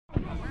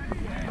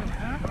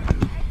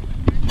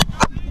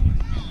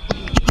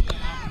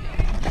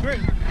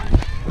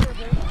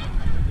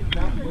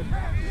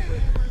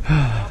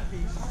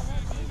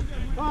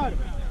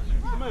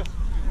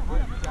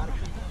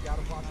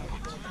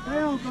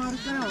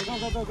Go.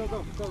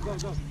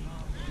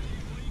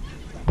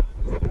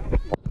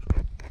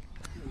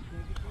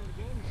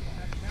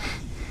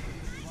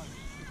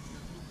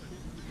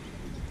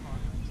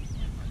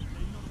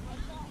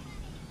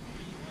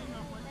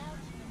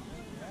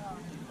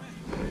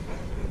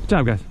 Good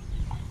job, guys.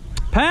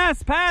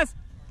 Pass!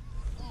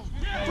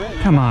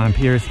 Come on,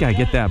 Pierce. You gotta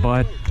get that,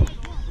 bud.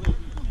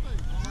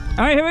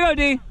 All right, here we go,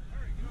 D.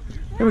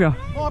 Here we go.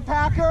 Come on,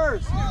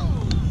 Packers!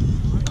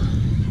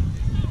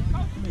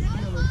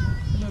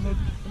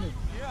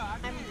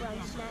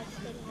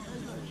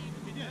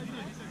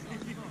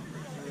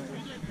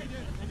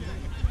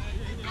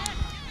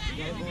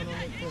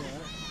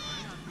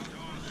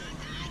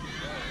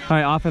 All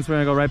right, offense, we're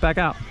gonna go right back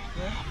out.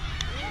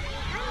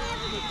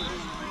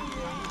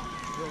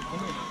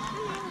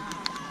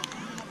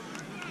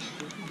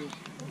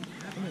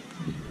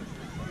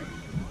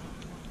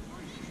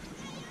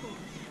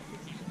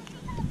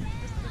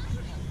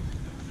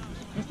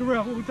 Mr.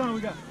 Real, what time we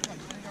got?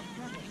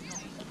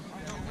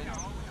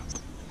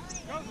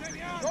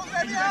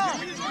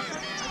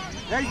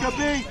 There you go,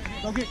 B.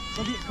 Go get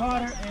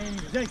Carter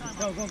and Jacob.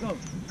 Go.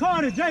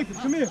 Carter, Jacob,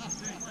 come here.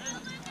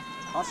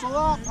 Hustle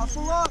up.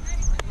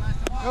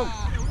 Go.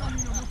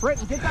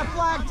 Britton, get that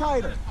flag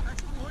tighter.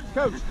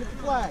 Coach, get the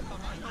flag.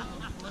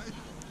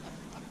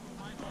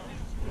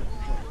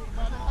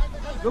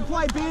 Good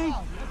play, B.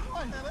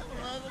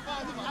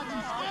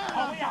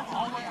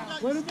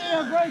 Let it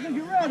down, Grayson,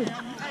 get ready.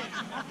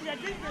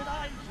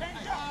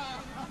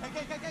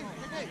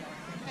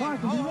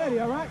 Parker, be ready,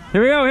 all right?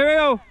 Here we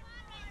go.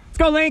 Let's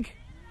go, Link.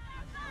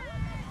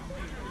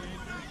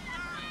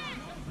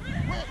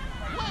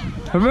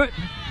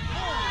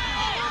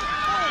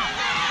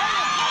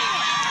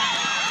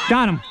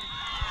 Got him.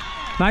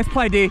 Nice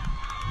play, D.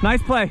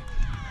 Nice play.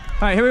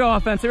 All right, here we go,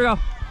 offense. Here we go.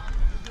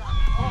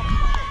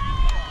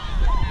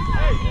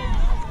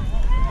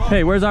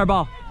 Hey, where's our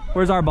ball?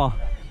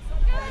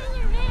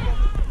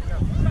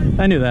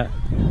 I knew that.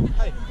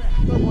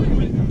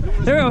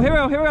 Here we go.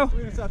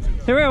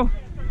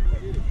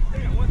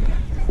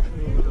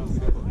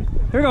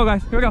 Here we go,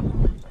 guys. Here we go.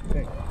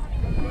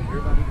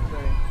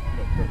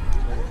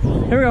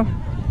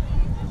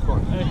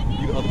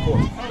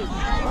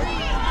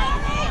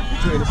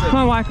 Come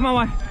on,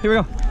 Y. Here we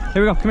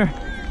go. Come here.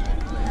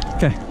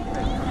 Okay.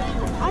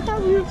 I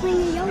thought we were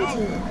playing a young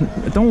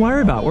team. Don't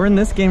worry about it. We're in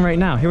this game right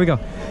now. Here we go.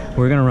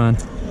 We're gonna run.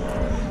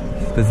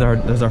 This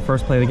is our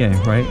first play of the game,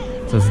 right?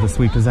 So this is the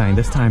sweep to Zhang.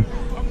 This time,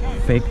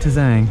 fake to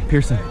Zhang.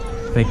 Pearson,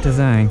 fake to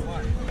Zhang.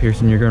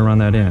 Pearson, you're gonna run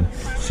that in.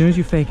 As soon as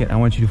you fake it, I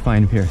want you to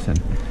find Pearson.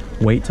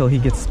 Wait till he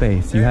gets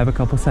space. You have a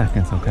couple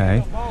seconds,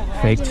 okay?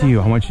 Fake to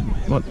you. I want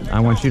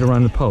you to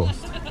run the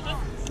post.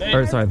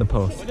 Or sorry, the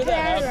post. Did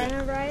I run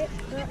it right?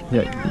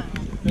 Yeah,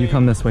 you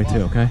come this way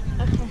too, okay?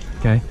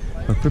 Okay.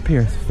 Look for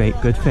Pierce.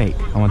 Good fake.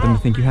 I want them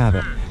to think you have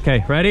it.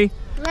 Okay, ready?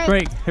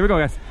 Break. Here we go,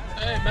 guys.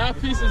 Hey,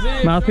 mouthpiece is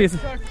in. Mouthpiece.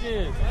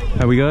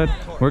 Are we good?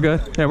 We're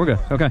good. Yeah, we're good.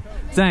 Okay.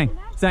 Zhang,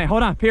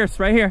 hold on. Pierce,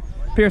 right here.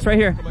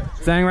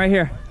 Zhang, right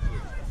here.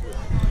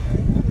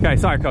 Okay,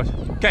 sorry, coach.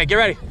 Okay, get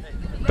ready.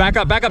 Back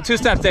up 2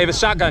 steps, Davis.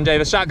 Shotgun.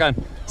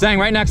 Zhang,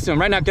 right next to him.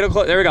 Right now, get him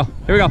close. There we go.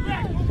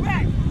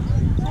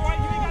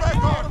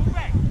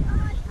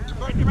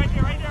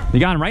 You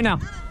got him right now.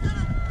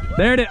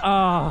 There it is.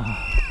 Oh.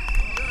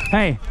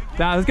 Hey,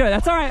 that was good.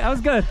 That's all right. That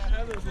was good.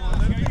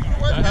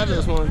 I have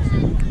this one.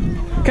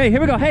 Okay,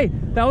 here we go. Hey,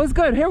 that was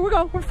good. Here we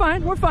go. We're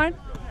fine.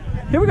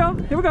 Here we go.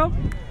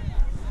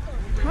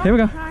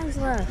 Time's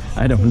left.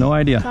 I have no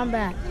idea. Come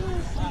back.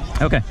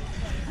 Okay,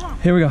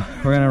 here we go.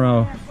 We're gonna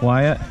row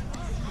Wyatt,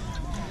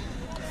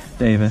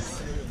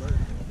 Davis,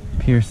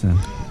 Pearson. And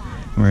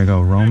we're gonna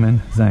go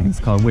Roman, Zhang. It's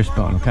called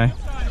wishbone, okay?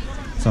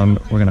 So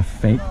we're gonna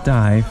fake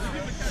dive,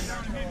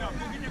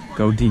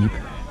 go deep.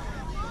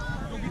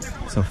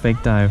 So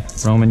fake dive.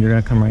 Roman, you're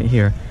gonna come right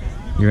here.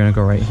 You're gonna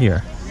go right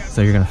here.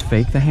 So you're gonna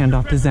fake the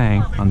handoff to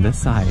Zhang on this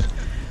side.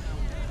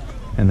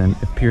 And then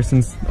if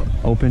Pearson's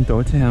open, throw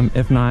it to him.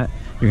 If not,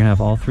 you're gonna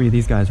have all 3 of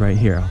these guys right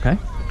here, okay?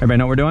 Everybody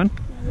know what we're doing?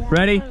 Yeah.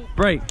 Ready?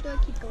 Break. Do I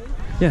keep going?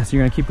 Yes,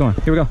 you're gonna keep going.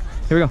 Here we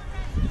go.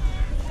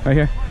 Right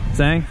here.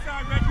 Zhang,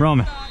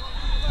 Roman.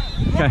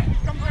 Okay.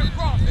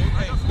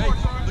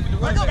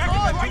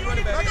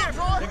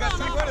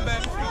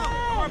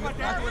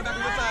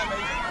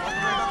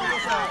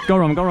 Go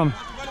Roman.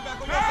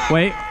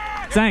 Wait.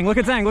 Zhang, look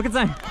at Zhang.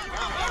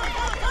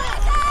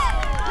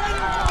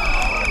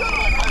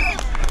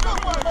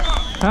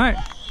 All right.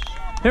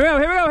 Here we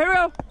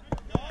go.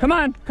 Come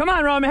on,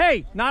 Roman.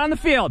 Hey, not on the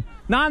field.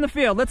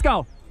 Let's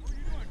go.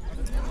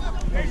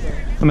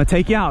 I'm gonna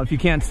take you out if you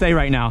can't stay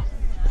right now.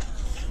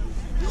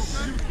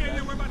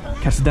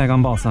 Catch the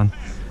daggone ball, son.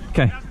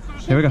 Okay,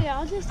 here we go.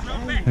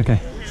 Okay.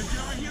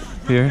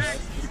 Pierce,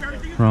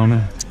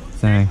 Roman,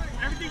 Zhang.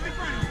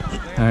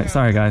 All right,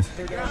 sorry guys.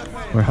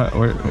 We're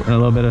in a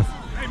little bit of,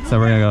 so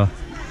we're gonna go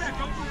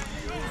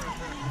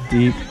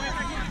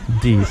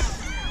deep.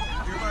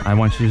 I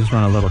want you to just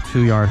run a little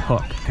 2-yard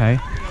hook, okay?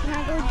 Can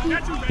I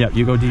go deep? Yep,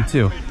 you go deep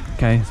too.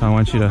 Okay, so I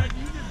want you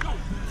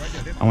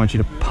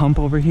to pump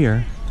over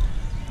here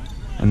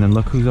And then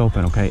look who's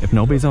open, okay? If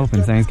nobody's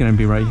open, Zhang's gonna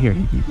be right here.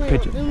 You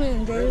pitch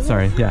it.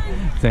 Sorry, yeah.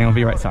 Zhang will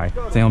be right, sorry.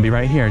 Zhang will be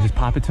right here. Just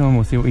pop it to him,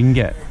 we'll see what we can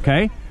get,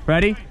 okay?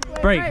 Ready?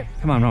 Break.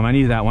 Come on, Rome, I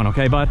need that one,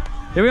 okay, bud?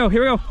 Here we go,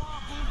 here we go.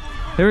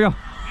 Here we go.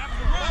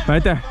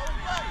 Right there.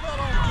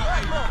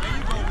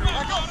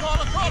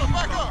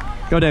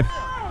 Go, Dave.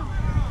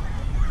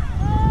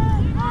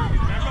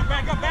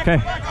 Okay.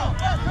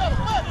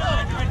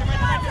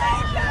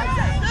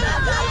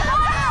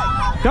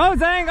 Go,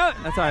 Zhang! Go!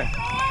 That's all right.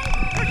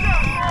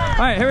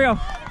 All right, here we go.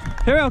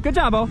 Here we go. Good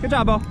job, Bo. Good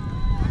job, Bo.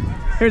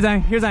 Here's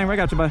Zhang. Here's Zhang. Right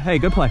got you, bud. Hey,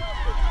 good play.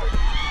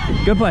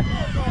 Good play.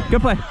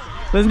 Good play.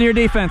 Listen to your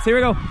defense. Here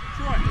we go.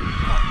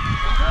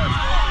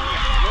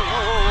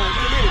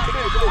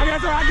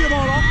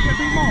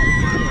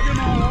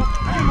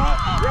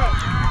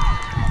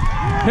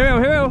 Here we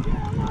go. Here we go.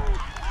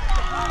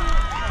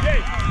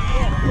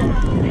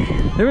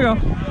 Here we go.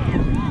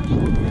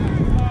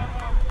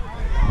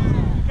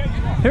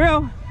 Here we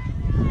go.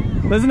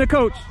 Listen to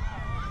coach.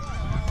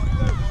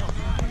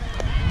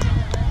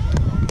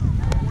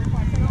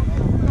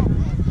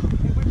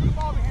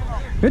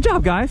 Good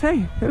job, guys.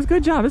 Hey, it was a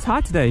good job. It's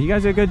hot today. You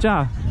guys did a good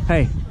job.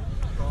 Hey,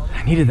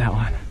 I needed that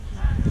one.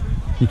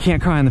 You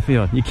can't cry on the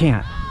field. You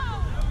can't.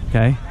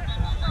 Okay?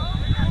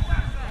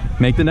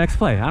 Make the next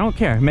play. I don't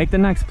care. Make the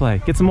next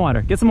play. Get some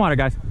water. Get some water,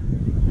 guys.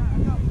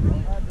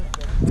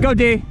 Let's go,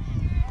 D.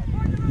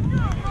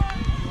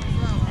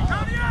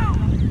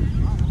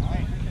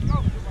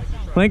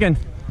 Lincoln.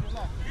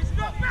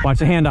 Watch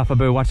the handoff,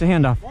 Abu. Watch the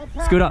handoff.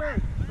 Scoot up.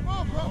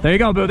 There you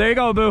go, Boo. There you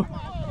go, Boo.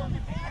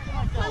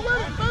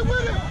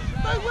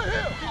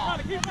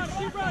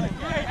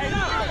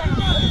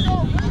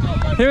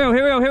 Here we go,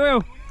 here we go, here we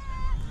go.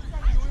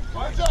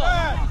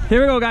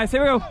 Here we go, guys,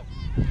 here we go.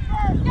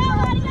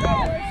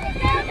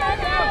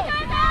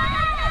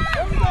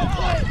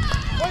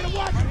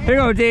 Here we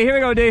go, D, here we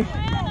go, D.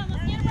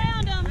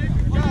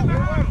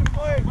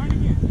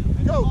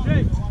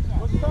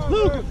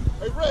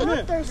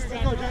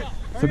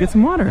 So get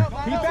some water.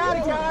 Keep at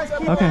it, guys.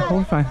 Okay, we'll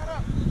be fine.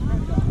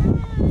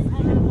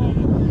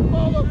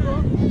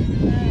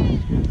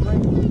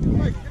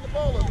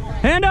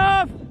 Hand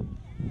off!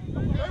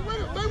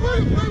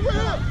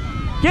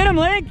 Get him,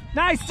 Link!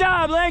 Nice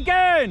job,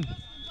 Lincoln!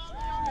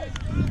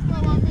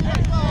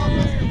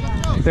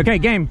 Okay,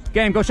 game.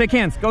 Go shake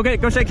hands. Go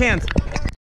shake hands.